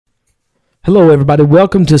Hello, everybody.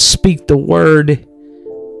 Welcome to Speak the Word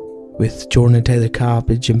with Jordan and Taylor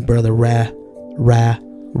Coppage and Brother Raphael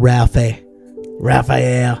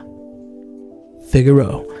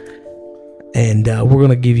Figueroa. And we're going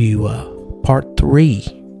to give you part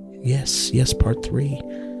 3. Yes, part 3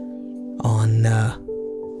 on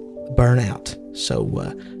Burnout. So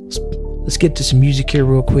let's get to some music here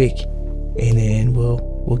real quick, and then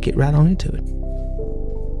we'll get right on into it.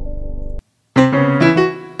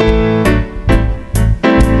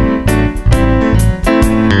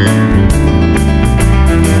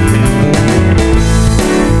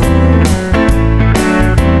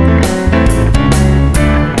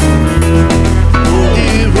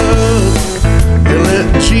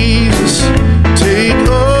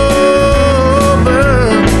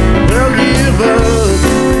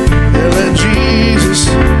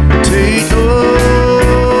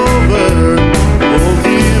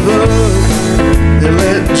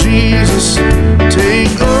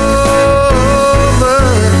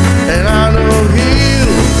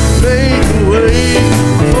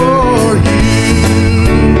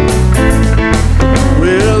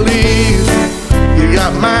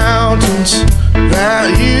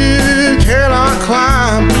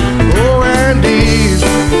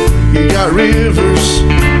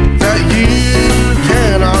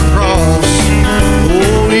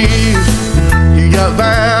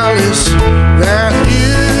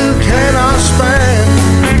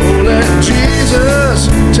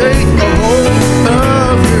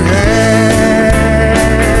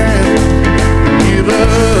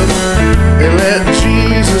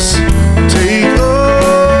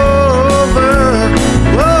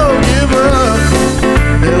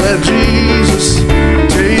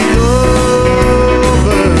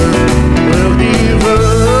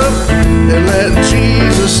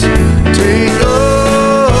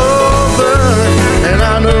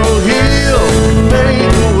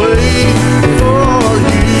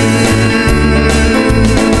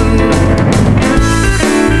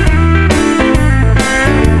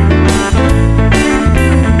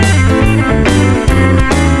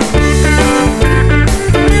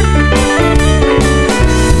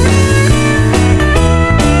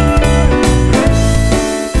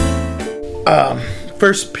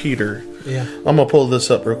 First Peter. Yeah. I'm gonna pull this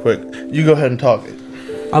up real quick. You go ahead and talk it.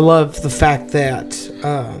 I love the fact that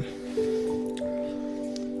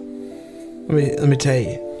let me tell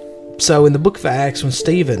you. So in the book of Acts, when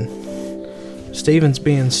Stephen's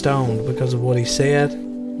being stoned because of what he said,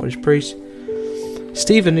 what he's preached.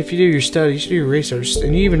 Stephen, if you do your studies, you do your research,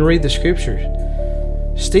 and you even read the scriptures,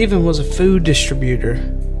 Stephen was a food distributor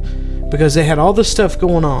because they had all this stuff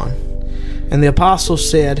going on, and the apostles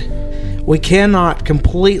said, we cannot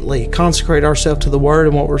completely consecrate ourselves to the Word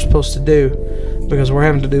and what we're supposed to do because we're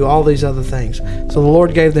having to do all these other things. So the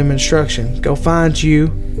Lord gave them instruction. Go find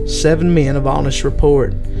you 7 men of honest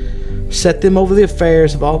report. Set them over the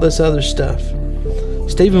affairs of all this other stuff.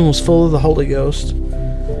 Stephen was full of the Holy Ghost,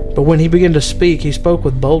 but when he began to speak, he spoke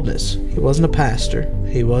with boldness. He wasn't a pastor.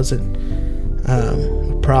 He wasn't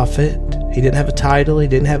a prophet. He didn't have a title. He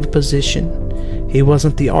didn't have a position. He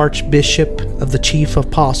wasn't the archbishop of the chief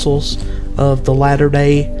apostles of the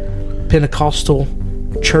Latter-day Pentecostal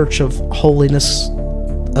Church of Holiness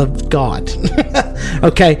of God.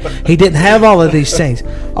 Okay, he didn't have all of these things.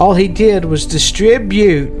 All he did was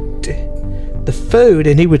distribute the food,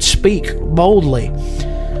 and he would speak boldly.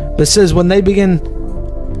 But it says when he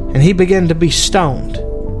began to be stoned,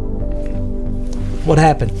 what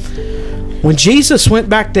happened? When Jesus went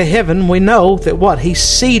back to heaven, we know that what? He's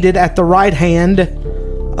seated at the right hand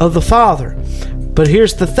of the Father. But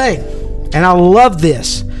here's the thing, and I love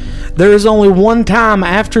this. There is only one time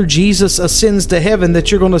after Jesus ascends to heaven that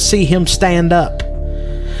you're going to see him stand up.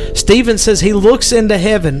 Stephen says he looks into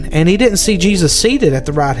heaven, and he didn't see Jesus seated at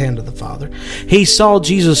the right hand of the Father. He saw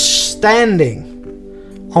Jesus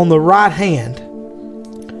standing on the right hand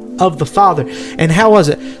of the Father. And how was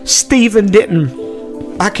it? Stephen didn't...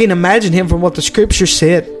 I can't imagine him from what the scripture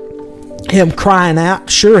said, him crying out.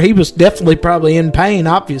 Sure, he was definitely probably in pain,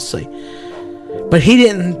 obviously. But he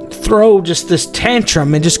didn't throw just this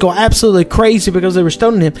tantrum and just go absolutely crazy because they were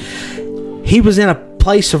stoning him. He was in a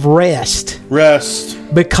place of rest.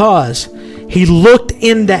 Because he looked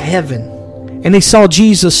into heaven and he saw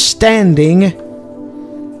Jesus standing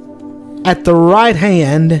at the right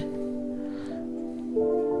hand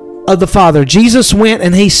of the Father. Jesus went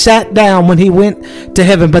and he sat down when he went to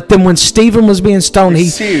heaven. But then when Stephen was being stoned,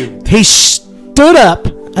 he stood up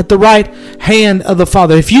at the right hand of the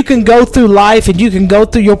Father. If you can go through life and you can go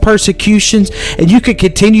through your persecutions and you can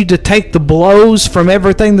continue to take the blows from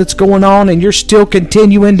everything that's going on, and you're still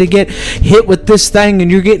continuing to get hit with this thing and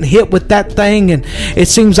you're getting hit with that thing, and it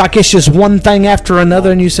seems like it's just one thing after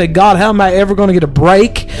another, and you say, God, how am I ever going to get a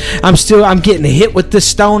break? I'm getting hit with this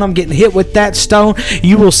stone, I'm getting hit with that stone.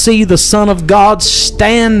 You will see the Son of God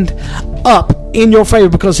stand up in your favor,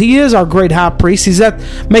 because he is our great high priest. He's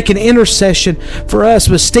making intercession for us.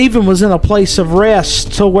 But Stephen was in a place of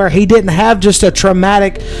rest, to where he didn't have just a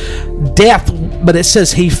traumatic death, but it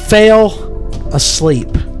says he fell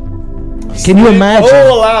asleep. Can you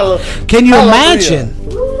imagine? Can you imagine?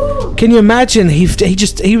 Can you imagine?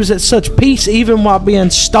 He was at such peace even while being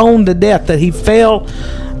stoned to death, that he fell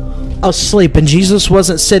asleep. And Jesus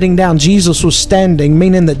wasn't sitting down, Jesus was standing,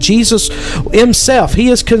 meaning that Jesus himself, he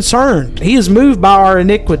is concerned, he is moved by our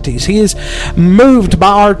iniquities, he is moved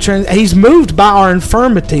by he's moved by our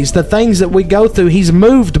infirmities, the things that we go through, he's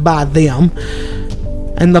moved by them.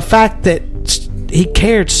 And the fact that he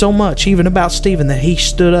cared so much even about Stephen, that he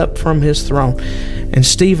stood up from his throne, and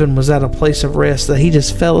Stephen was at a place of rest, that he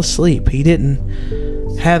just fell asleep. He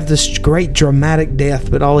didn't have this great dramatic death,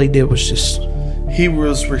 but all he did was just, he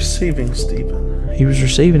was receiving Stephen. He was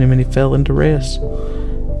receiving him, and he fell into rest.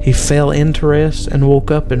 He fell into rest and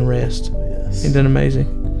woke up in rest. Yes. Isn't that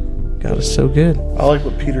amazing? God is so good. I like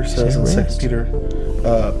what Peter says in 2 Peter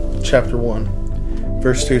chapter 1,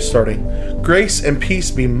 verse 2 starting. Grace and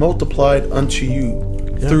peace be multiplied unto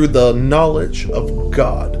you through the knowledge of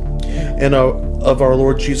God and of our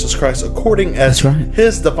Lord Jesus Christ, according as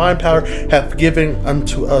his divine power hath given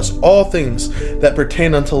unto us all things that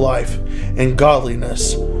pertain unto life and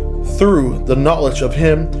godliness, through the knowledge of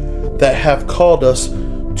him that hath called us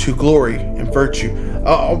to glory and virtue.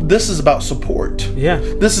 This is about support. Yeah.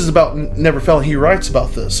 This is about never failing. He writes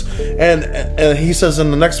about this. And he says in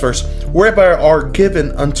the next verse, whereby are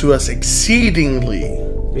given unto us exceedingly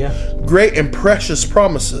great and precious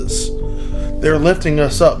promises. They're lifting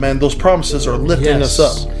us up, man. Those promises are lifting us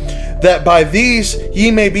up. That by these ye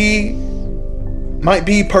might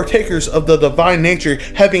be partakers of the divine nature,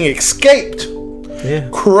 having escaped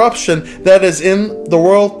corruption that is in the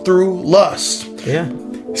world through lust. Yeah.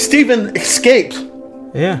 Stephen escaped.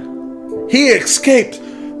 Yeah. He escaped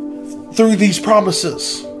through these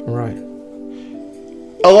promises. Right.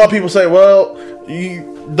 A lot of people say, well,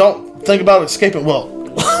 you don't think about escaping. Well,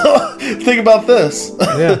 think about this.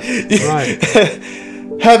 Yeah. Right.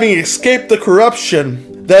 Having escaped the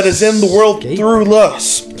corruption that is in the world through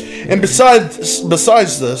lust. And besides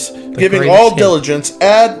this, giving all diligence,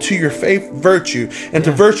 add to your faith virtue, and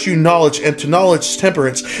to virtue knowledge, and to knowledge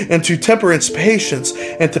temperance, and to temperance patience,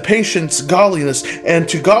 and to patience godliness, and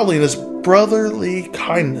to godliness brotherly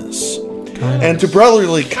kindness. And to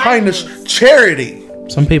brotherly kindness charity.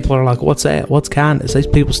 Some people are like, what's that? What's kindness? These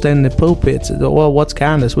people standing in the pulpits and go, well, what's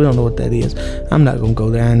kindness? We don't know what that is. I'm not going to go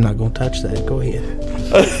there. I'm not going to touch that. Go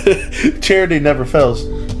ahead. Charity never fails.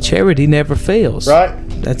 Charity never fails. Right?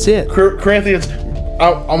 That's it. Corinthians,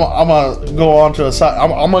 I'm going to go on to a side.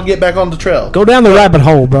 I'm going to get back on the trail. Go down the rabbit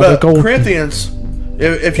hole, brother. But Corinthians,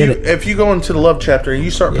 if you go into the love chapter and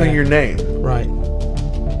you start putting your name. Right.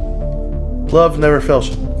 Love never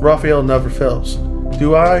fails. Raphael never fails.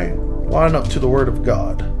 Do I line up to the word of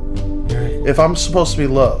God? Right. If I'm supposed to be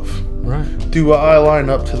love, right, do I line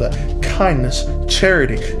up to that? Kindness,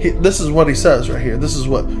 charity. This is what he says right here. This is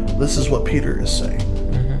what Peter is saying.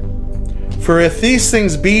 Mm-hmm. For if these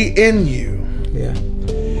things be in you,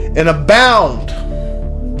 and abound,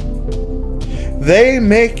 they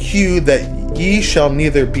make you that ye shall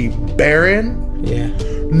neither be barren,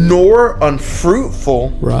 nor unfruitful,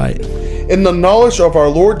 right, in the knowledge of our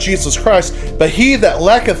Lord Jesus Christ. But he that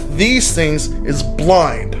lacketh these things is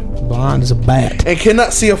blind. Blind as a bat. And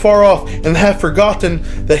cannot see afar off, and have forgotten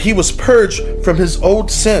that he was purged from his old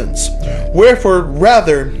sins. Wherefore,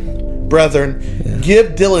 rather, brethren,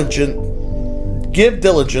 give diligence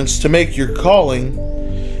to make your calling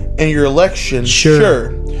and your election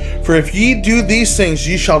sure. For if ye do these things,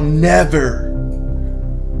 ye shall never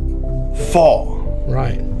fall.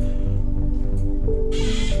 Right.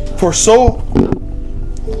 For so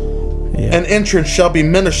an entrance shall be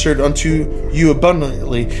ministered unto you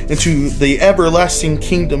abundantly into the everlasting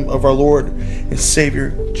kingdom of our Lord and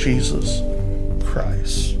Savior Jesus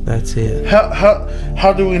Christ. That's it.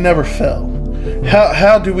 How do we never fail?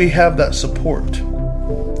 How do we have that support?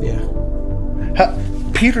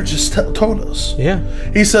 Peter just told us.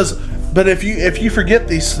 He says, but if you forget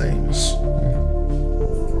these things,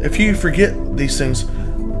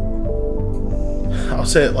 I'll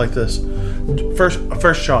say it like this.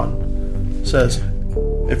 First John says,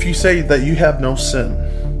 if you say that you have no sin,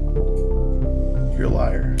 you're a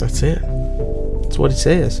liar. That's it. That's what he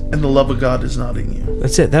says. And the love of God is not in you.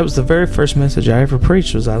 That's it. That was the very first message I ever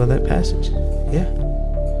preached, was out of that passage. Yeah.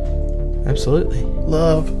 Absolutely.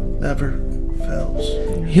 Love never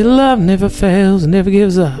fails. Your love never fails and never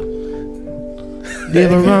gives up.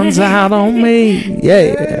 Never runs out on me.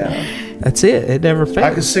 Yeah. That's it. It never fails.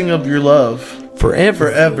 I can sing of your love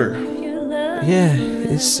forever. Forever. Yeah.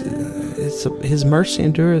 It's his mercy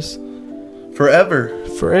endures forever.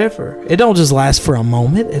 Forever. It don't just last for a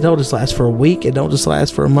moment. It don't just last for a week. It don't just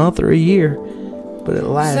last for a month or a year. But it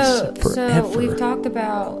lasts forever. So we've talked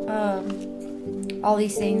about all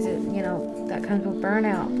these things that, you know, that comes with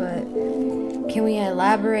burnout, but can we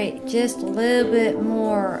elaborate just a little bit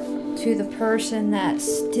more to the person that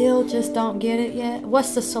still just don't get it yet?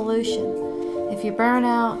 What's the solution? If you burn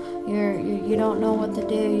out, you don't know what to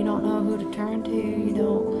do. You don't know who to turn to. You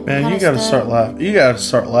don't. Man, you got to start laughing. You got to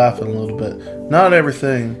start laughing a little bit. Not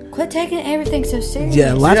everything. Quit taking everything so serious.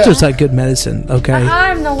 Yeah, laughter's like good medicine. Okay.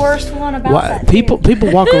 I'm the worst one about that. People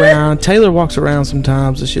walk around. Taylor walks around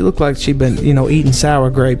sometimes, and she looks like she's been, eating sour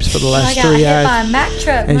grapes for the last 3 hours. I got hit by a Mack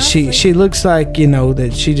truck. And she looks like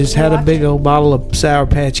that she just had a big old bottle of Sour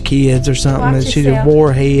Patch Kids or something, and she just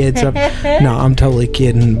wore heads. No, I'm totally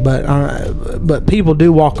kidding, but people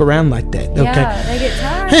do walk around like that. Okay. Yeah, they get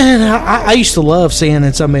tired. And I used to love seeing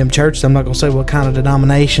in some of them churches. I'm not gonna say what kind of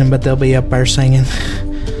denomination, but they'll be up there singing,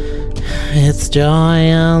 "It's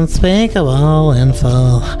joy unspeakable and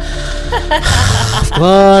full of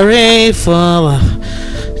glory, full of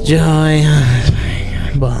joy,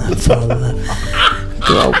 but full of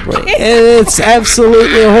glory." It's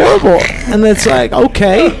absolutely horrible, and it's like,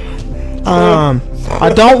 okay,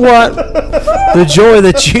 I don't want the joy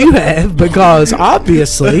that you have, because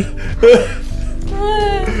obviously.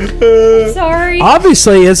 Sorry.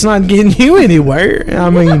 Obviously, it's not getting you anywhere. I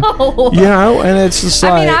mean, and it's just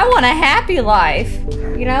like... I want a happy life.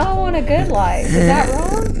 I want a good life. Is that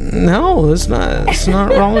wrong? No, it's not. It's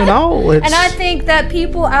not wrong at all. And I think that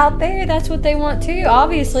people out there, that's what they want too,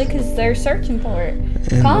 obviously, because they're searching for it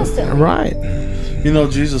constantly. Right.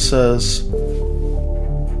 Jesus says,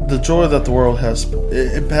 the joy that the world has,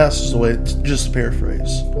 it passes away, just to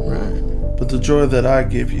paraphrase. Right. But the joy that I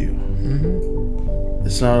give you,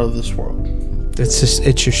 it's not of this world.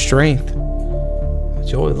 It's your strength. The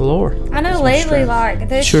joy of the Lord. I know lately, like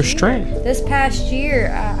this your strength. This past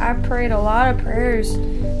year, I prayed a lot of prayers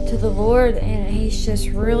to the Lord, and He's just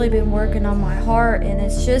really been working on my heart. And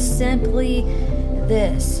it's just simply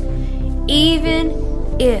this: even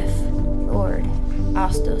if, Lord,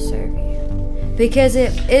 I'll still serve you, because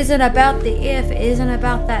it isn't about the if, it isn't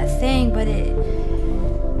about that thing, but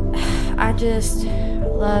I just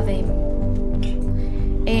love Him.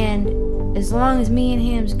 And as long as me and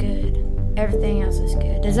Him's good, everything else is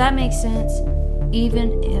good. Does that make sense?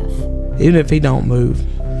 Even if He don't move,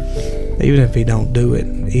 even if He don't do it,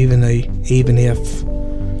 even if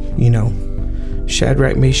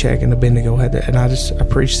Shadrach, Meshach, and Abednego had that. And I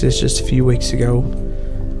preached this just a few weeks ago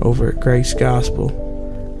over at Grace Gospel,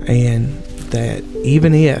 and that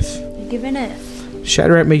even if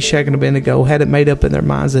Shadrach, Meshach, and Abednego had it made up in their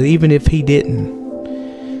minds that even if He didn't.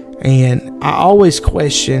 And I always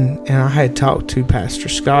question, and I had talked to Pastor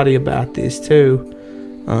Scotty about this too.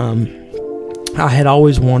 I had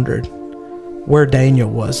always wondered where Daniel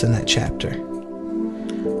was in that chapter,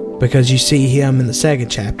 because you see him in the second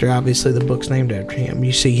chapter. Obviously, the book's named after him.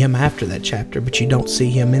 You see him after that chapter, but you don't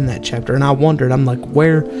see him in that chapter. And I wondered, I'm like,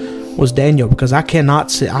 where was Daniel? Because I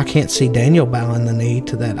can't see Daniel bowing the knee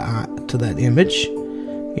to that image.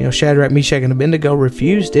 Shadrach, Meshach, and Abednego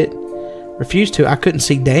refused to. I couldn't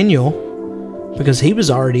see Daniel because he was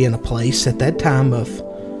already in a place at that time of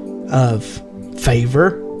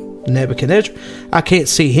favor. Nebuchadnezzar, I can't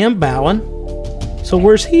see him bowing. So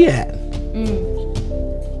where's he at?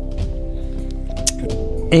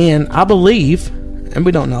 And I believe, and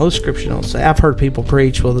we don't know, the scripture don't say. I've heard people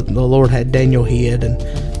preach, well, the Lord had Daniel hid, and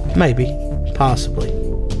maybe, possibly,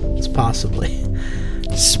 it's possibly,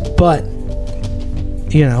 but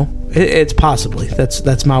it's possibly.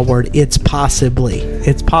 That's my word. It's possible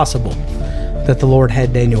that the Lord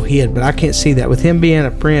had Daniel hid, but I can't see that. With him being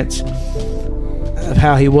a prince of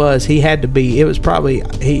how he was, he had to be. It was probably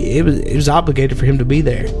it was obligated for him to be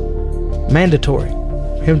there, mandatory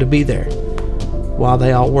for him to be there while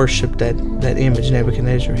they all worshipped that image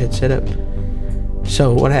Nebuchadnezzar had set up.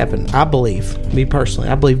 So what happened? I believe, me personally,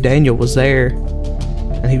 I believe Daniel was there,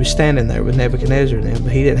 and he was standing there with Nebuchadnezzar and them,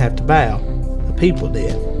 but he didn't have to bow. The people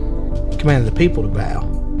did. Commanded the people to bow.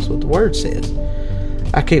 That's what the word says.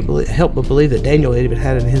 I can't help but believe that Daniel even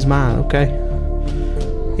had it in his mind. Okay,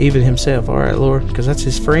 even himself. All right, Lord, because that's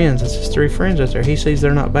his friends. That's his 3 friends out there. He sees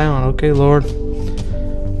they're not bowing. Okay, Lord,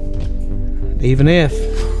 Even if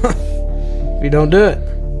you don't do it,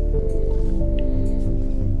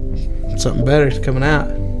 something better is coming out.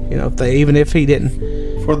 You know, even if he didn't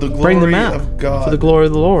for the bring them glory out of God. for the glory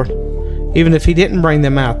of the Lord. Even if he didn't bring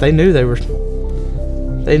them out, they knew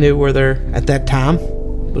where they're at that time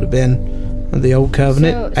would have been the old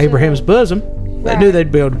covenant, Abraham's bosom. They knew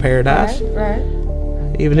they'd build a paradise. Right.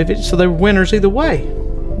 Even if so they were winners either way.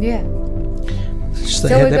 Yeah. So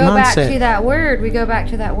we go mindset. back to that word. We go back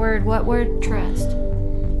to that word. What word? Trust.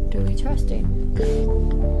 Do we trust him?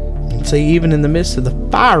 And see, even in the midst of the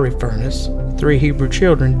fiery furnace, 3 Hebrew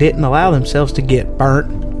children didn't allow themselves to get burnt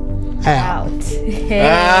out.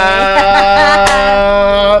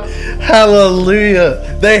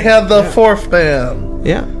 Hallelujah. They had the fourth man.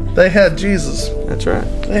 Yeah. They had Jesus. That's right.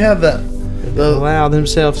 They had that. Allow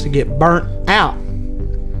themselves to get burnt out.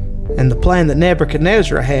 And the plan that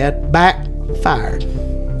Nebuchadnezzar had backfired.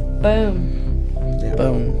 Boom. Yeah.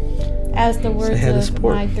 Boom. As the words of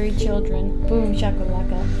my 3 children. Boom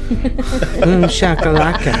shakalaka. Boom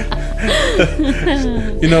shakalaka.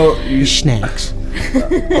 You know, snacks.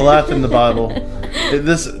 A laugh in the Bible.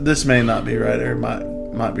 This may not be right, or it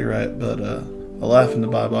might be right, but a laugh in the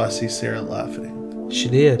Bible. I see Sarah laughing. She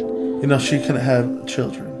did. You know, she couldn't have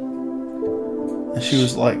children, and she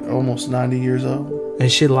was like almost 90 years old.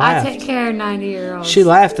 And she laughed. I take care of 90-year-olds. She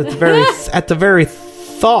laughed at the very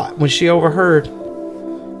thought when she overheard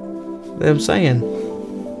them saying,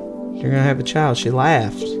 "You're gonna have a child." She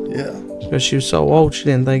laughed. Yeah. Because she was so old, she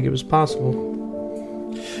didn't think it was possible.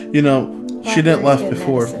 You know, she didn't laugh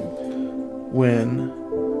before when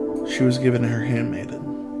she was given her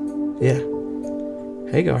handmaiden. Yeah.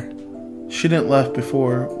 Hagar. She didn't laugh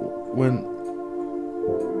before when...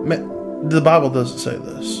 The Bible doesn't say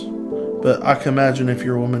this, but I can imagine if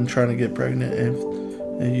you're a woman trying to get pregnant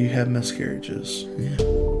and you have miscarriages. Yeah.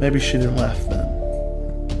 Maybe she didn't laugh then.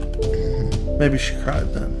 Maybe she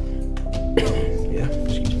cried then. Yeah.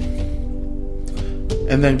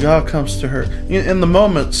 And then God comes to her. In the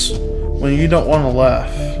moments when you don't want to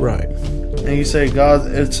laugh. Right. And you say, God,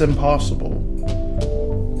 it's impossible.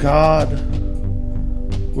 God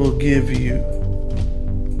will give you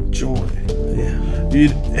joy. Yeah.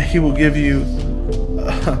 He will give you...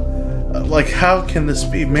 like, how can this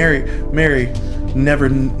be? Mary, never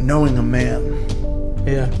knowing a man.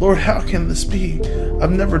 Yeah. Lord, how can this be?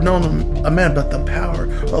 I've never known a man, but the power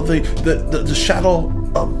of the shadow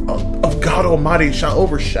of God Almighty shall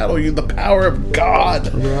overshadow you. The power of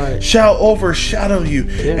God shall overshadow you,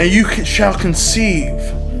 and you shall conceive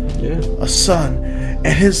a son,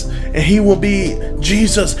 and he will be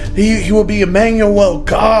Jesus. He will be Emmanuel,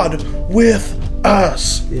 God with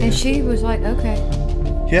us. Yeah. And she was like, okay.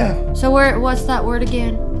 Yeah. So what's that word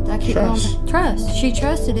again? I keep Trust. going. Trust. She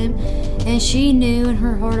trusted him, and she knew in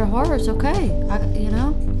her heart of hearts, okay,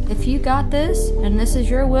 if you got this and this is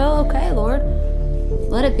your will, okay, Lord,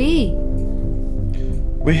 let it be.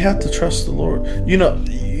 We have to trust the Lord. You know,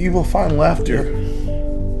 you will find laughter.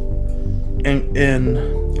 And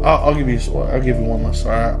I'll give you one last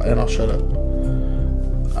story, and I'll shut up.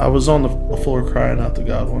 I was on the floor crying out to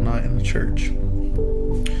God one night in the church.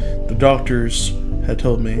 The doctors had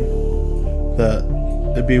told me that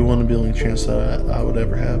it'd be a 1 in a billion chance that I would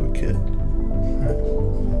ever have a kid.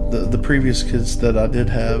 The previous kids that I did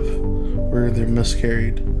have were either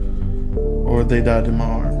miscarried or they died in my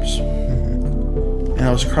arms. And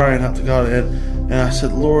I was crying out to God, and I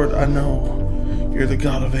said, Lord, I know you're the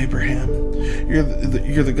God of Abraham. You're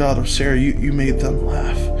the God of Sarah. You made them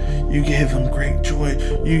laugh. You gave them great joy.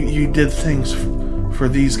 You did things for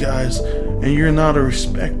these guys, and you're not a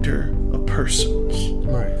respecter of persons.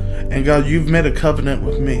 Right. And God, you've made a covenant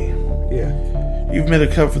with me. Yeah. You've made a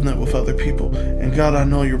covenant with other people. And God, I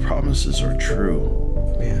know your promises are true.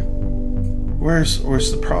 Yeah. Where's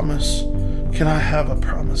the promise? Can I have a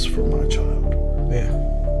promise for my child? Yeah.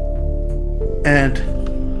 And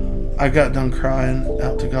I got done crying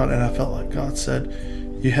out to God, and I felt like God said,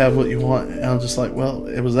 you have what you want. And I'm just like, well,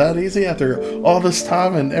 it was that easy after all this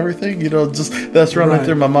time and everything, just that's running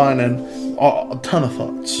through my mind, and a ton of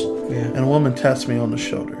thoughts. Yeah. And a woman tapped me on the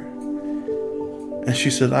shoulder, and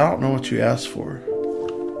she said, I don't know what you asked for,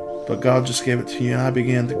 but God just gave it to you. And I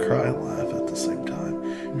began to cry and laugh at the same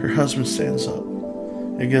time. Her husband stands up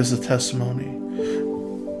and gives a testimony.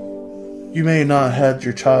 You may not have had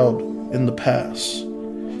your child in the past.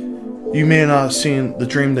 You may not have seen the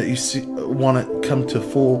dream that you want to come to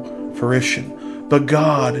full fruition, but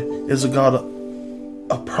God is a God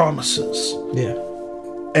of promises. Yeah.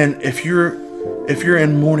 And if you're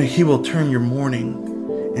in mourning, He will turn your mourning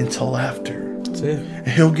into laughter. That's it. And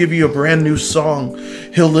He'll give you a brand new song.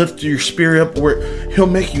 He'll lift your spirit up where He'll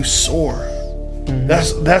make you soar. Mm-hmm.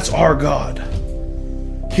 That's our God.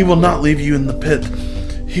 He will not leave you in the pit.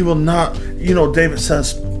 He will not, David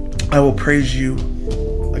says, I will praise you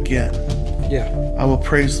again. Yeah. I will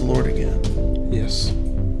praise the Lord again. Yes.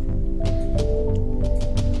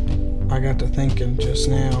 I got to thinking just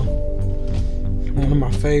now, one of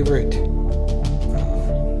my favorite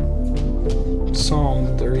song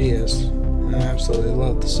that there is, and I absolutely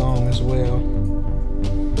love the song as well.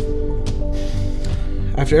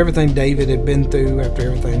 After everything David had been through, after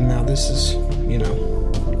everything, now this is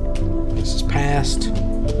past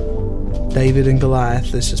David and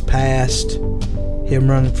Goliath. This is past him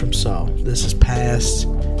running from Saul. This is past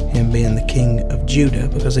him being the king of Judah,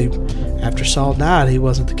 because after Saul died, he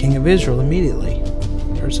wasn't the king of Israel immediately.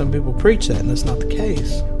 I've heard some people preach that, and that's not the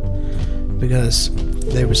case, because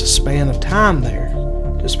there was a span of time there.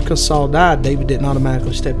 Just because Saul died, David didn't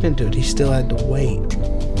automatically step into it. He still had to wait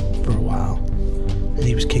for a while, and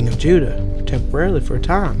he was king of Judah temporarily for a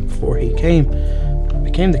time before he became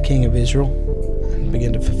the king of Israel and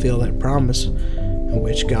began to fulfill that promise in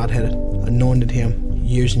which God had anointed him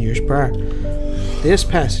years and years prior. This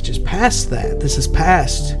passage is past that. This is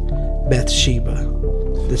past Bathsheba.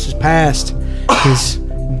 This is past his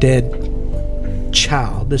dead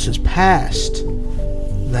child. This is past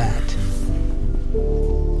that.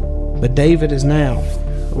 But David is now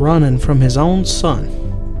running from his own son,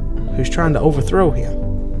 who's trying to overthrow him.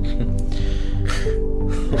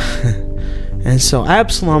 And so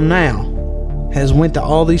Absalom now has went to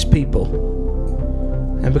all these people,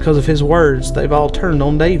 and because of his words, they've all turned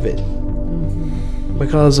on David.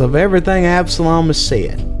 Because of everything Absalom has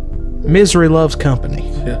said. Misery loves company.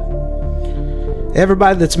 Yeah.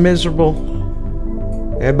 Everybody that's miserable,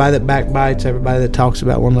 everybody that backbites, everybody that talks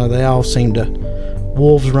about one another, they all seem to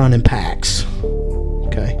wolves run in packs.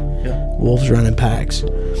 Okay? Yeah. Wolves run in packs.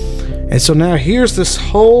 And so now here's this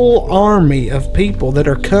whole army of people that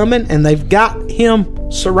are coming, and they've got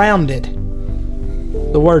him surrounded.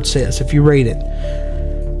 The word says, if you read it,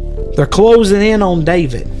 they're closing in on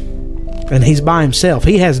David, and he's by himself.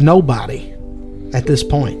 He has nobody at this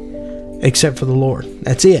point except for the Lord.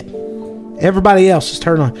 That's it. Everybody else is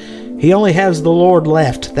turned on. He only has the Lord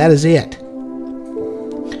left. That is it.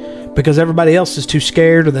 Because everybody else is too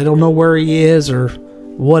scared, or they don't know where he is, or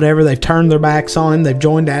whatever. They've turned their backs on him. They've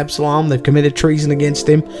joined Absalom. They've committed treason against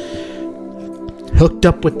him. Hooked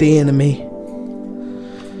up with the enemy.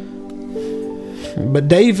 But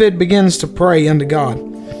David begins to pray unto God.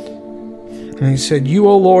 And he said, You,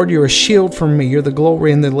 O Lord, you're a shield from me. You're the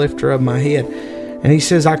glory and the lifter of my head. And he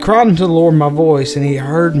says, I cried unto the Lord my voice, and he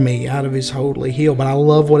heard me out of his holy hill. But I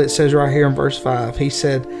love what it says right here in verse 5. He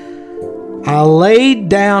said, I laid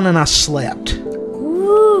down and I slept.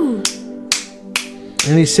 Woo.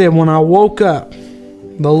 And he said, when I woke up,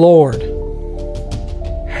 the Lord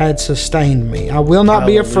had sustained me. I will not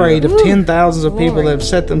be afraid of 10,000s of people that have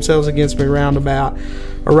set themselves against me round about.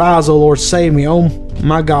 Arise, O Lord, save me, O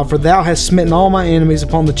my God, for thou hast smitten all my enemies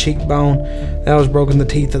upon the cheekbone. Thou hast broken the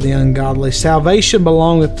teeth of the ungodly. Salvation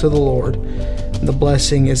belongeth to the Lord, and the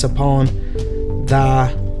blessing is upon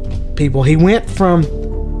thy people. He went from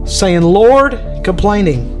saying, Lord,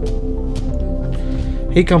 complaining.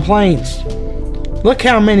 He complains. Look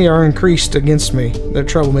how many are increased against me that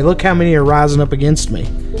trouble me. Look how many are rising up against me.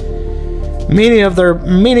 Many of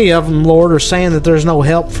them, Lord, are saying that there's no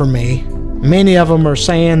help for me. Many of them are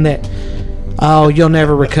saying that, oh, you'll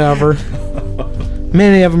never recover.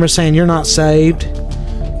 Many of them are saying you're not saved.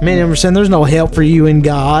 Many of them are saying there's no help for you in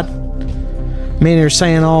God. Many are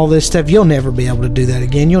saying all this stuff. You'll never be able to do that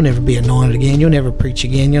again. You'll never be anointed again. You'll never preach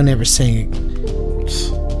again. You'll never sing.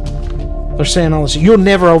 They're saying all this. You'll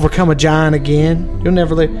never overcome a giant again. You'll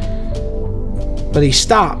never live. But he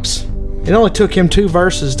stops. It only took him 2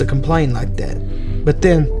 verses to complain like that. But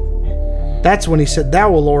then, that's when he said, Thou,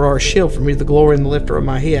 O Lord, art a shield for me, the glory and the lifter of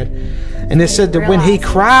my head. And it said that when he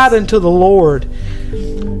cried unto the Lord,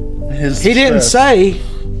 he didn't say,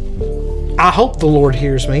 I hope the Lord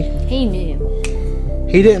hears me. He knew.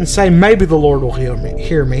 He didn't say, maybe the Lord will hear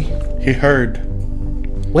me. He heard.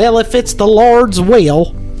 Well, if it's the Lord's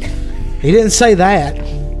will. He didn't say that.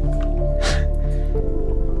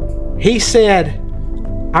 He said,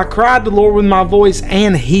 I cried to the Lord with my voice,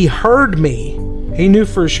 and he heard me. He knew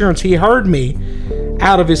for assurance he heard me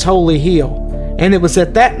out of his holy hill. And it was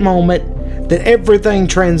at that moment that everything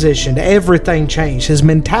transitioned. Everything changed. His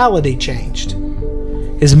mentality changed.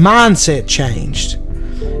 His mindset changed.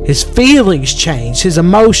 His feelings changed. His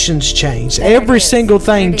emotions changed. Every single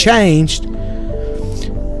thing changed.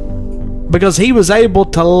 Because he was able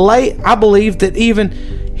to I believe that even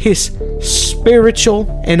his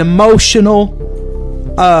spiritual and emotional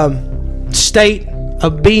state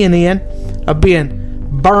of being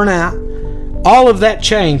burnout, all of that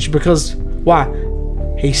changed because why?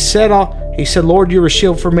 He said, Lord, you're a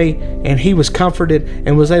shield for me. And he was comforted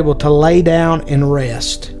and was able to lay down and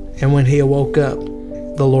rest. And when he awoke up,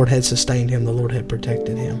 the Lord had sustained him. The Lord had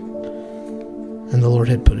protected him. And the Lord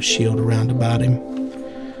had put a shield around about him.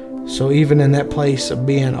 So even in that place of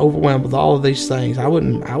being overwhelmed with all of these things, I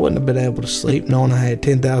wouldn't have been able to sleep knowing I had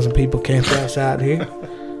 10,000 people camped outside here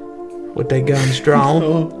with their guns drawn.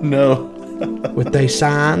 Oh, no. With their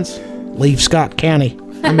signs. Leave Scott County.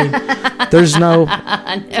 I mean, there's no,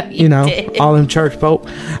 all them church folk.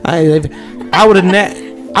 I wouldn't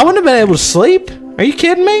have been able to sleep. Are you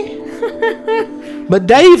kidding me? But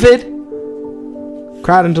David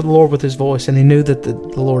cried unto the Lord with his voice, and he knew that the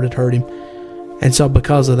Lord had heard him. And so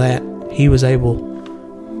because of that, he was able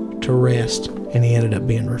to rest, and he ended up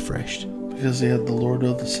being refreshed. Because he had the Lord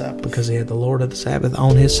of the Sabbath. Because he had the Lord of the Sabbath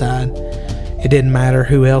on his side. It didn't matter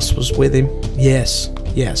who else was with him. Yes,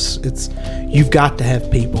 you've got to have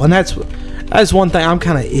people. And that's one thing I'm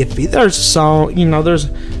kind of iffy. There's a song, there's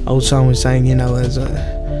an old song we sang,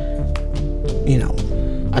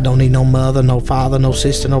 I don't need no mother, no father, no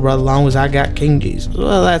sister, no brother, as long as I got King Jesus.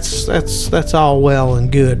 Well, that's all well and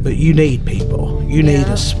good, but you need people. You need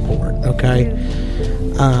a support, okay?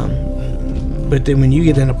 But then when you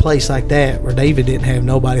get in a place like that where David didn't have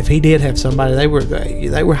nobody, if he did have somebody, they were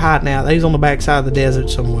hiding out. They was on the backside of the desert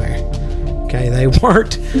somewhere. Okay, they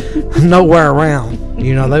weren't nowhere around.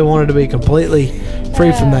 They wanted to be completely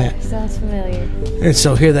free from that. Sounds familiar. And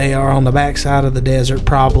so here they are on the backside of the desert,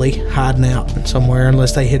 probably hiding out somewhere,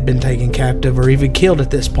 unless they had been taken captive or even killed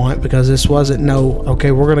at this point, because this wasn't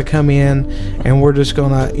okay, we're going to come in and we're just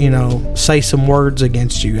going to, say some words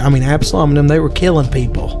against you. I mean, Absalom and them, they were killing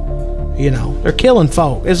people. They're killing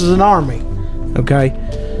folk. This is an army. Okay?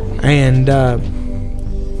 And,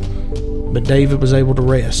 but David was able to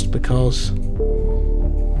rest because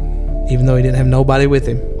even though he didn't have nobody with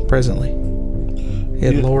him presently, he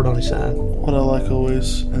had the Lord on his side. What I like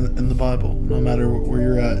always in the Bible, no matter where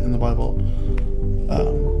you're at in the Bible,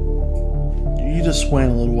 you just wait a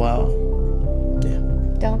little while. Yeah.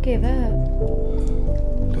 Don't give up.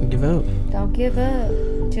 Don't give up. Don't give up.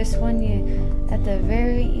 Just when you at the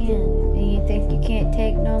very end and you think you can't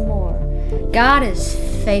take no more. God is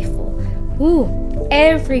faithful. Ooh,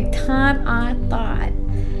 every time I thought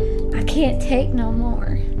I can't take no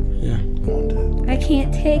more. Yeah. I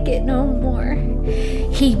can't take it no more.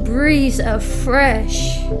 He breathes a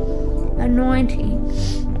fresh anointing,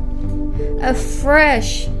 a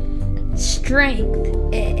fresh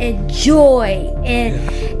strength and joy,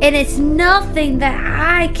 and it's nothing that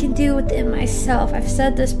I can do within myself. I've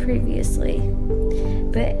said this previously,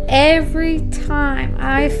 but every time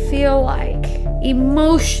I feel like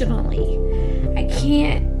emotionally I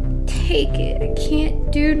can't take it, I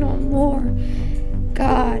can't do no more,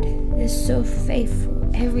 God is so faithful.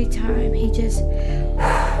 Every time he just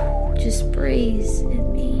breathes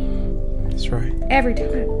in me. That's right. Every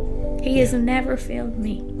time. He has never failed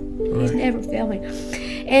me. Right. He's never failed me.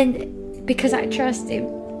 And because I trust him.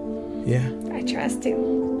 Yeah. I trust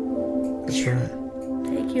him. That's right.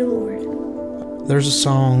 Thank you, Lord. There's a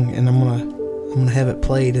song, and I'm gonna have it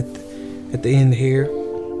played at the end here.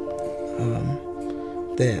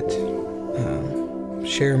 That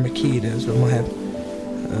Sharon McKee does. I'm gonna have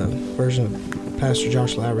a version of Pastor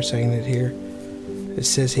Josh Lowry saying it here. It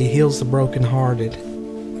says, he heals the brokenhearted.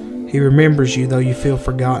 He remembers you though you feel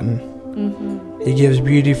forgotten. Mm-hmm. He gives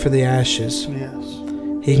beauty for the ashes. Yes.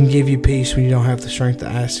 He can give you peace when you don't have the strength to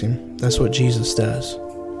ask him. That's what Jesus does.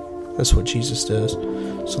 That's what Jesus does.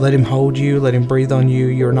 So let him hold you. Let him breathe on you.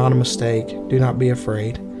 You're not a mistake. Do not be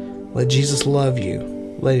afraid. Let Jesus love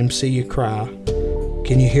you. Let him see you cry.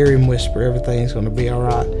 Can you hear him whisper, everything's going to be all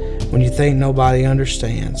right? When you think nobody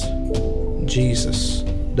understands, Jesus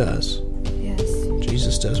does. Yes.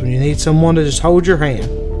 Jesus does. When you need someone to just hold your hand,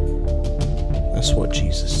 that's what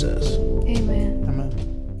Jesus does.